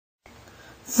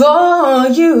For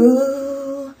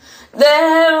you,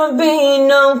 there will be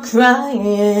no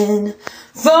crying.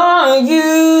 For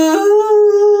you,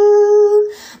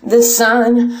 the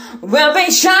sun will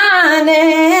be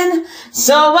shining.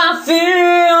 So I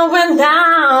feel when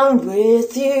I'm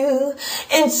with you,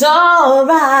 it's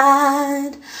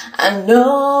alright. I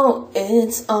know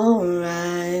it's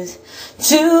alright.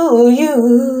 To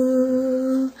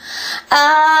you,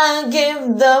 I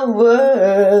give the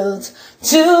world.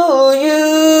 To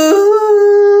you,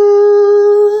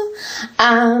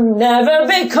 I'll never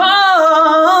be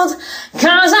cold,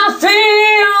 'cause I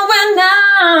feel when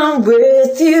I'm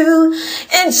with you,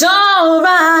 it's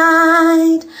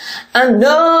alright. I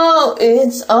know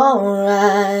it's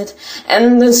alright.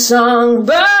 And the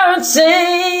songbird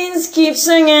sings, keep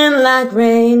singing like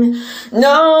rain.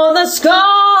 Know the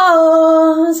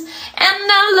scores,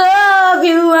 and I love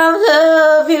you, I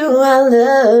love you, I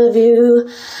love you,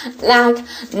 like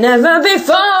never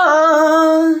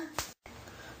before.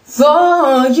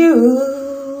 For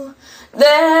you,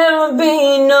 there will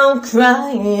be no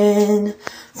crying.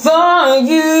 For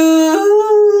you,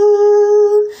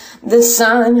 the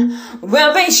sun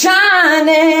will be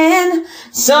shining.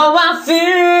 So I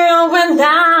feel when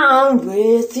I'm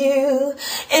with you,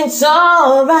 it's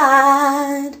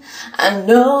alright. I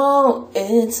know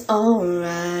it's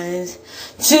alright.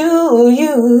 To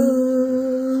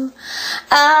you,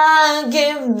 I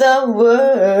give the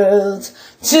world.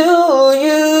 To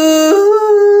you,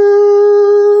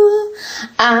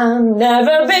 I'll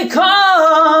never be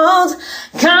cold,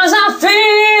 'cause I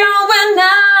feel when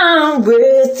I'm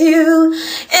with you,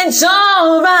 it's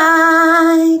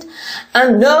alright. I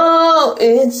know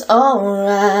it's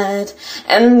alright.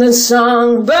 And the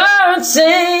songbird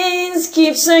sings,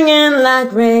 keep singing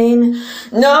like rain.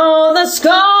 Know the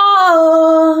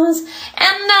scores,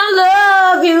 and I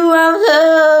love you, I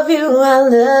love you, I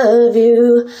love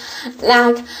you,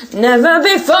 like never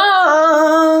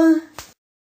before.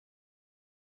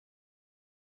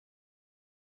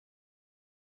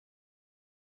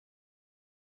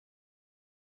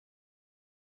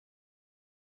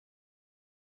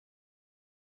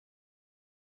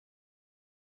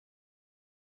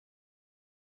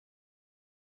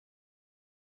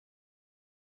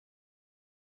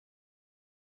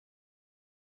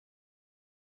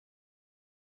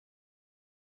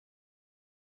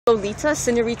 Lolita,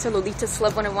 Senritalolita,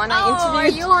 CELEB101. Oh, are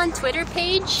you on Twitter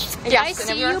page? Did Yes,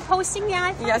 I see you posting? Yeah,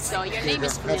 I thought yes. so. Your name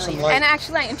is familiar. And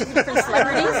actually, I interviewed different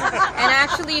celebrities, and I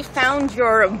actually found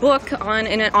your book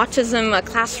in an autism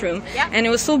classroom. Yeah. And it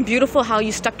was so beautiful how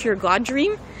you stuck to your God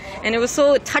dream, and it was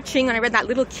so touching when I read that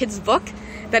little kid's book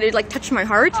that it like touched my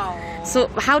heart. Oh. So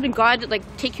how did God like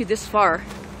take you this far?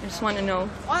 I just want to know.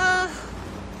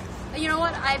 You know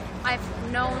what?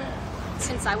 I've known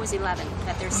since I was 11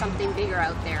 that there's something bigger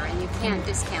out there, and you can't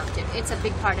discount it. It's a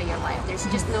big part of your life. There's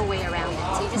just no way around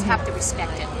it. So you just have to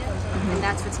respect it, and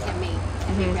that's what's kept me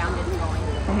grounded and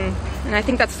going. And I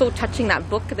think that's so touching, that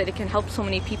book, that it can help so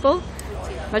many people.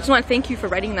 I just want to thank you for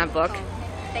writing that book.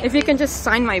 If you can just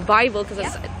sign my Bible,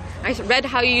 because I read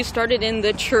how you started in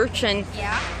the church and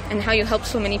how you helped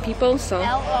so many people. So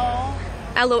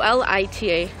L-O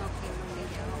Lolita.